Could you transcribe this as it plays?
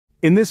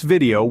In this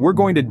video, we're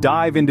going to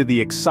dive into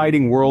the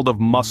exciting world of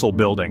muscle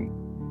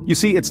building. You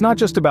see, it's not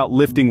just about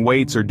lifting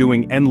weights or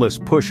doing endless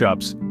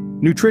push-ups.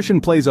 Nutrition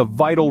plays a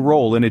vital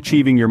role in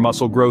achieving your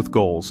muscle growth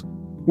goals.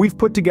 We've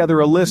put together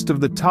a list of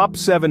the top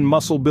 7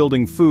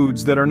 muscle-building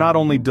foods that are not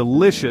only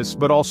delicious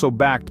but also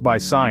backed by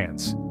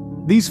science.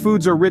 These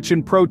foods are rich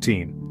in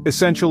protein,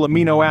 essential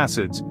amino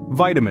acids,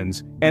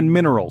 vitamins, and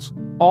minerals,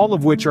 all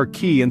of which are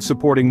key in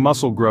supporting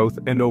muscle growth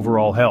and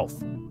overall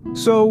health.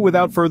 So,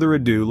 without further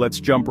ado, let's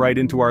jump right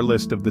into our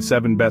list of the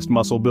 7 best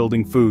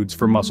muscle-building foods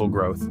for muscle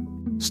growth.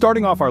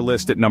 Starting off our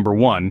list at number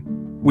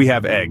 1, we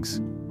have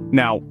eggs.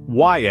 Now,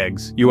 why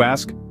eggs, you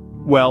ask?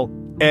 Well,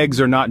 eggs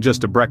are not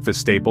just a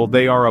breakfast staple,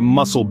 they are a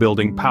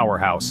muscle-building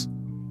powerhouse.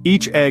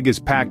 Each egg is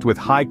packed with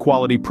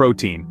high-quality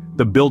protein,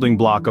 the building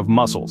block of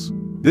muscles.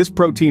 This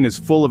protein is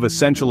full of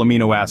essential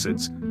amino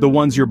acids, the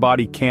ones your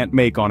body can't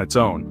make on its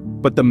own.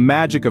 But the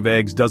magic of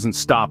eggs doesn't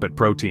stop at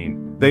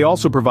protein. They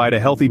also provide a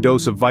healthy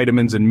dose of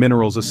vitamins and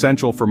minerals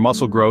essential for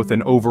muscle growth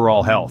and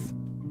overall health.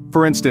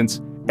 For instance,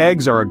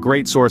 eggs are a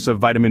great source of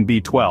vitamin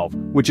B12,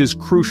 which is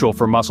crucial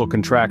for muscle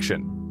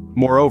contraction.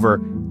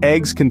 Moreover,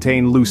 eggs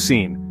contain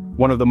leucine,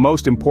 one of the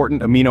most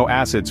important amino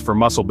acids for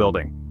muscle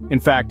building.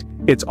 In fact,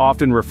 it's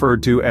often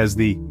referred to as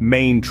the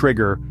main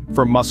trigger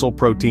for muscle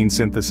protein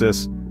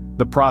synthesis,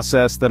 the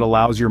process that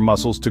allows your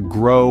muscles to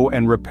grow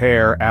and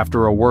repair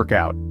after a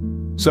workout.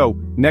 So,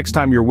 next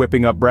time you're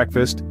whipping up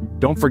breakfast,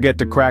 don't forget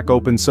to crack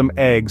open some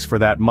eggs for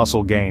that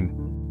muscle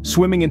gain.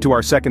 Swimming into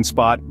our second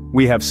spot,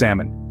 we have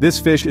salmon. This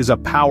fish is a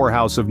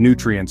powerhouse of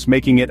nutrients,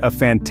 making it a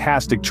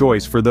fantastic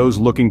choice for those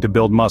looking to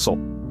build muscle.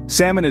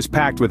 Salmon is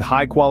packed with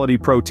high-quality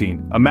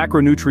protein, a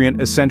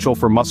macronutrient essential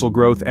for muscle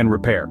growth and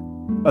repair.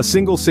 A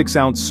single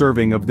 6-ounce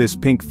serving of this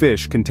pink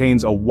fish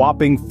contains a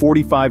whopping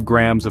 45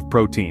 grams of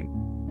protein.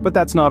 But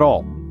that's not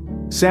all.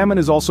 Salmon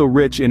is also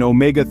rich in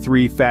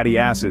omega-3 fatty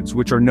acids,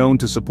 which are known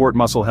to support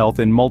muscle health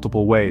in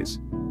multiple ways.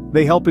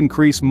 They help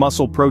increase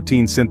muscle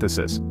protein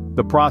synthesis,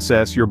 the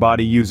process your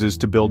body uses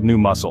to build new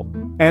muscle,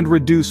 and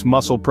reduce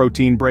muscle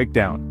protein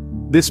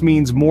breakdown. This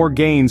means more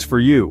gains for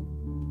you.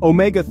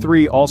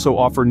 Omega-3 also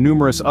offer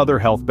numerous other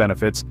health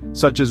benefits,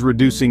 such as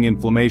reducing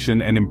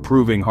inflammation and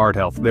improving heart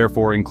health.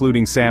 Therefore,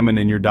 including salmon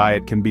in your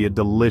diet can be a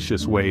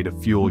delicious way to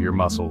fuel your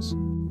muscles.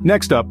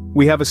 Next up,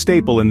 we have a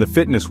staple in the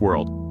fitness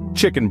world: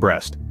 chicken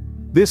breast.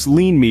 This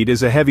lean meat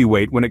is a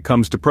heavyweight when it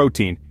comes to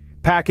protein,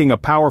 packing a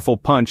powerful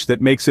punch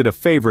that makes it a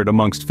favorite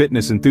amongst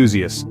fitness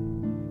enthusiasts.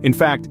 In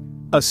fact,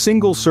 a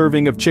single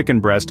serving of chicken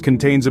breast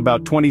contains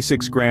about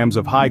 26 grams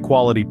of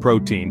high-quality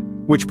protein,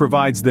 which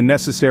provides the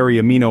necessary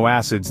amino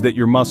acids that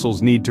your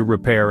muscles need to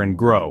repair and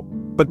grow.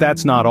 But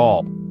that's not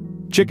all.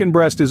 Chicken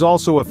breast is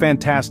also a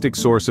fantastic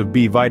source of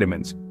B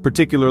vitamins,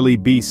 particularly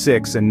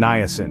B6 and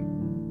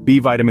niacin. B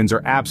vitamins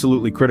are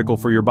absolutely critical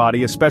for your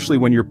body, especially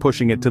when you're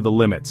pushing it to the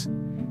limits.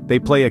 They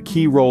play a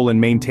key role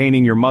in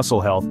maintaining your muscle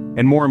health,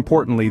 and more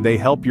importantly, they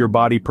help your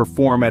body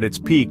perform at its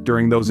peak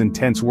during those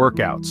intense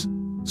workouts.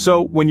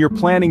 So, when you're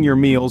planning your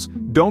meals,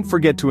 don't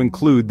forget to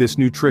include this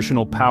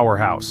nutritional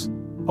powerhouse.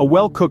 A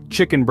well-cooked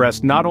chicken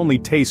breast not only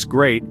tastes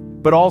great,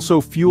 but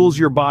also fuels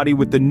your body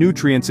with the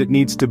nutrients it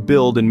needs to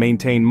build and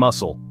maintain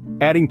muscle.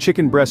 Adding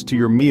chicken breast to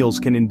your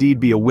meals can indeed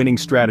be a winning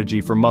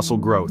strategy for muscle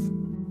growth.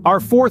 Our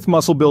fourth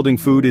muscle-building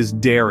food is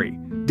dairy.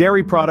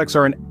 Dairy products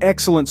are an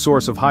excellent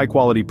source of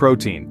high-quality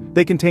protein.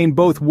 They contain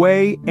both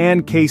whey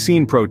and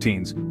casein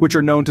proteins, which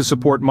are known to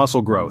support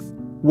muscle growth.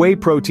 Whey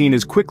protein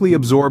is quickly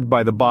absorbed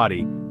by the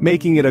body,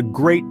 making it a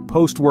great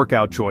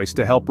post-workout choice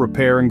to help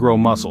repair and grow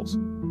muscles.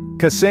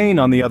 Casein,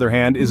 on the other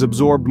hand, is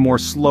absorbed more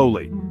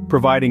slowly,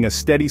 providing a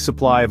steady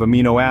supply of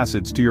amino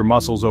acids to your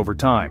muscles over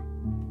time.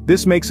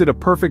 This makes it a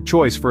perfect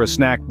choice for a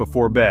snack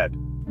before bed.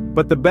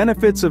 But the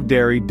benefits of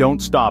dairy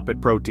don't stop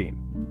at protein.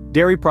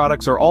 Dairy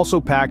products are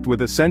also packed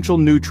with essential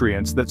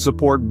nutrients that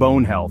support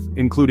bone health,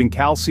 including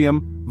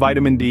calcium,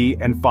 vitamin D,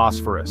 and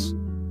phosphorus.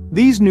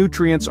 These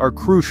nutrients are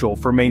crucial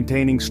for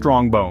maintaining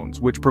strong bones,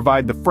 which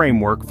provide the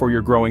framework for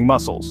your growing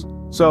muscles.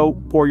 So,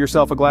 pour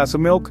yourself a glass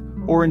of milk,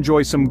 or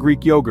enjoy some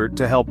Greek yogurt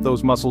to help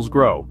those muscles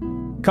grow.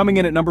 Coming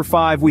in at number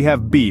 5, we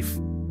have beef.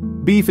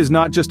 Beef is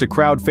not just a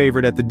crowd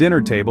favorite at the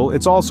dinner table,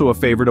 it's also a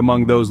favorite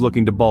among those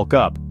looking to bulk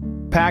up.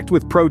 Packed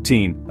with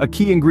protein, a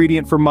key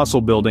ingredient for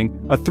muscle building,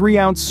 a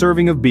 3-ounce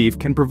serving of beef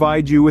can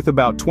provide you with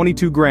about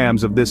 22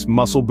 grams of this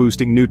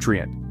muscle-boosting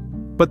nutrient.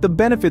 But the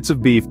benefits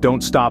of beef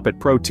don't stop at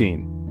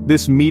protein.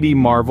 This meaty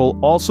marvel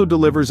also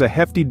delivers a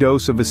hefty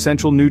dose of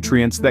essential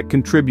nutrients that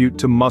contribute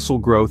to muscle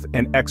growth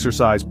and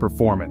exercise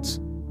performance.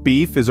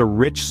 Beef is a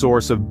rich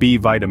source of B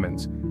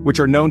vitamins, which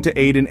are known to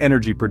aid in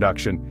energy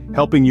production,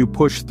 helping you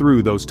push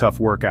through those tough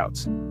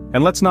workouts.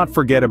 And let's not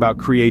forget about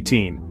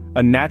creatine,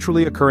 a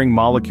naturally occurring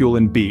molecule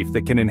in beef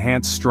that can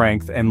enhance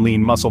strength and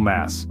lean muscle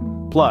mass.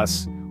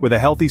 Plus, with a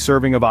healthy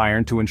serving of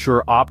iron to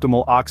ensure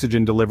optimal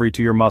oxygen delivery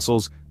to your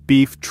muscles,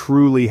 beef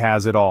truly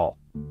has it all.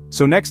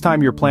 So next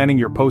time you're planning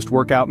your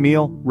post-workout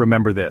meal,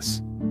 remember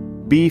this.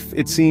 Beef,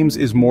 it seems,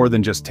 is more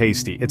than just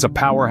tasty, it's a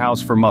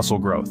powerhouse for muscle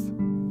growth.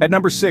 At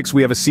number 6,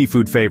 we have a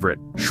seafood favorite: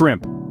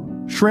 shrimp.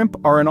 Shrimp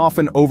are an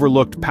often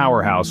overlooked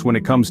powerhouse when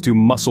it comes to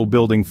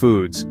muscle-building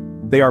foods.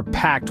 They are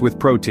packed with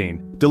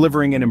protein,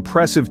 delivering an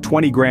impressive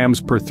 20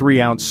 grams per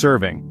 3-ounce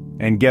serving.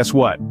 And guess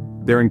what?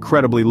 They're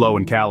incredibly low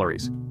in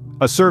calories.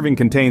 A serving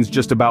contains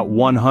just about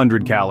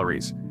 100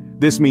 calories.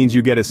 This means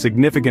you get a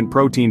significant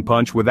protein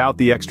punch without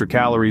the extra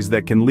calories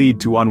that can lead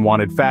to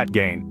unwanted fat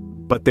gain.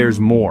 But there's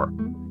more.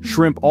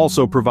 Shrimp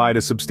also provide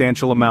a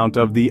substantial amount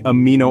of the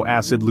amino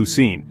acid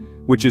leucine,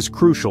 which is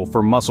crucial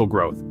for muscle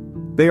growth.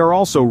 They are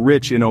also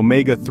rich in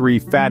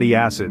omega-3 fatty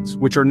acids,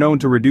 which are known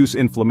to reduce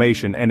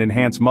inflammation and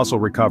enhance muscle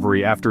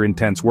recovery after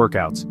intense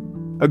workouts.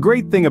 A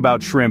great thing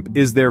about shrimp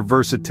is their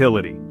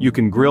versatility. You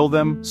can grill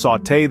them,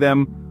 sauté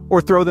them,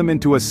 or throw them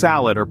into a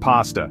salad or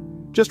pasta.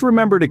 Just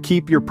remember to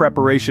keep your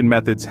preparation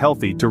methods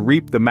healthy to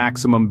reap the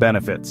maximum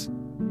benefits.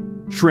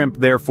 Shrimp,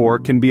 therefore,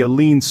 can be a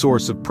lean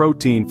source of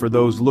protein for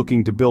those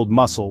looking to build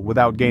muscle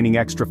without gaining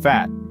extra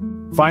fat.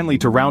 Finally,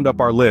 to round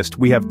up our list,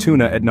 we have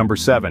tuna at number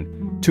 7.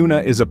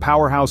 Tuna is a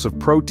powerhouse of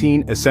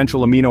protein,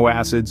 essential amino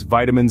acids,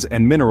 vitamins,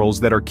 and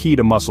minerals that are key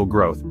to muscle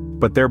growth.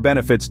 But their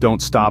benefits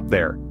don't stop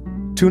there.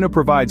 Tuna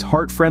provides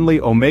heart-friendly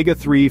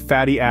omega-3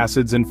 fatty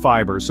acids and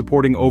fiber,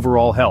 supporting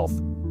overall health.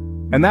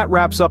 And that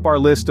wraps up our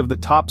list of the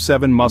top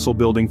 7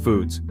 muscle-building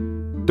foods.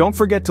 Don't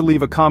forget to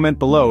leave a comment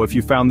below if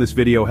you found this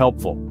video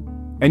helpful.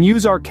 And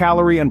use our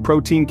calorie and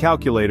protein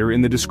calculator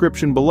in the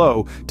description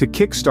below to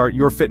kickstart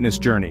your fitness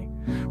journey.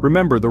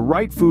 Remember, the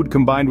right food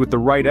combined with the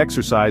right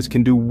exercise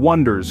can do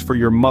wonders for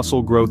your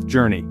muscle growth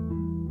journey.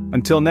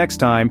 Until next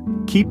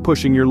time, keep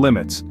pushing your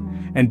limits.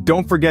 And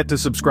don't forget to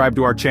subscribe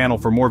to our channel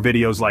for more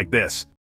videos like this.